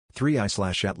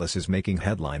3I/Atlas is making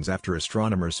headlines after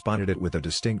astronomers spotted it with a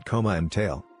distinct coma and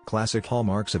tail, classic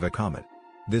hallmarks of a comet.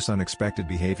 This unexpected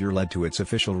behavior led to its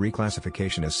official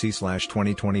reclassification as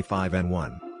C/2025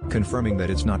 N1, confirming that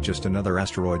it's not just another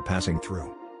asteroid passing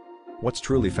through. What's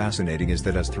truly fascinating is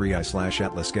that as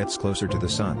 3I/Atlas gets closer to the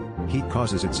Sun, heat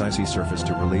causes its icy surface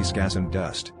to release gas and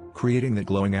dust, creating that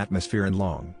glowing atmosphere and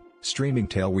long, streaming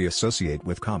tail we associate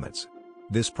with comets.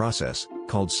 This process,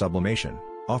 called sublimation,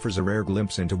 offers a rare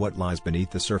glimpse into what lies beneath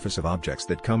the surface of objects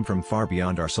that come from far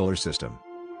beyond our solar system.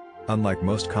 Unlike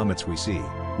most comets we see,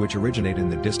 which originate in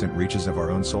the distant reaches of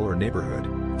our own solar neighborhood,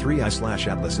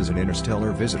 3I/Atlas is an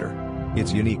interstellar visitor.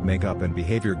 Its unique makeup and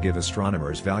behavior give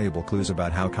astronomers valuable clues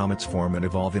about how comets form and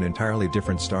evolve in entirely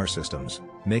different star systems,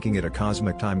 making it a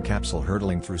cosmic time capsule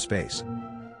hurtling through space.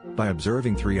 By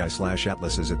observing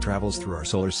 3I/Atlas as it travels through our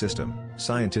solar system,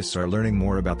 scientists are learning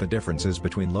more about the differences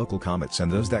between local comets and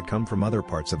those that come from other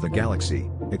parts of the galaxy,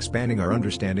 expanding our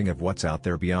understanding of what's out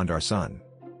there beyond our Sun.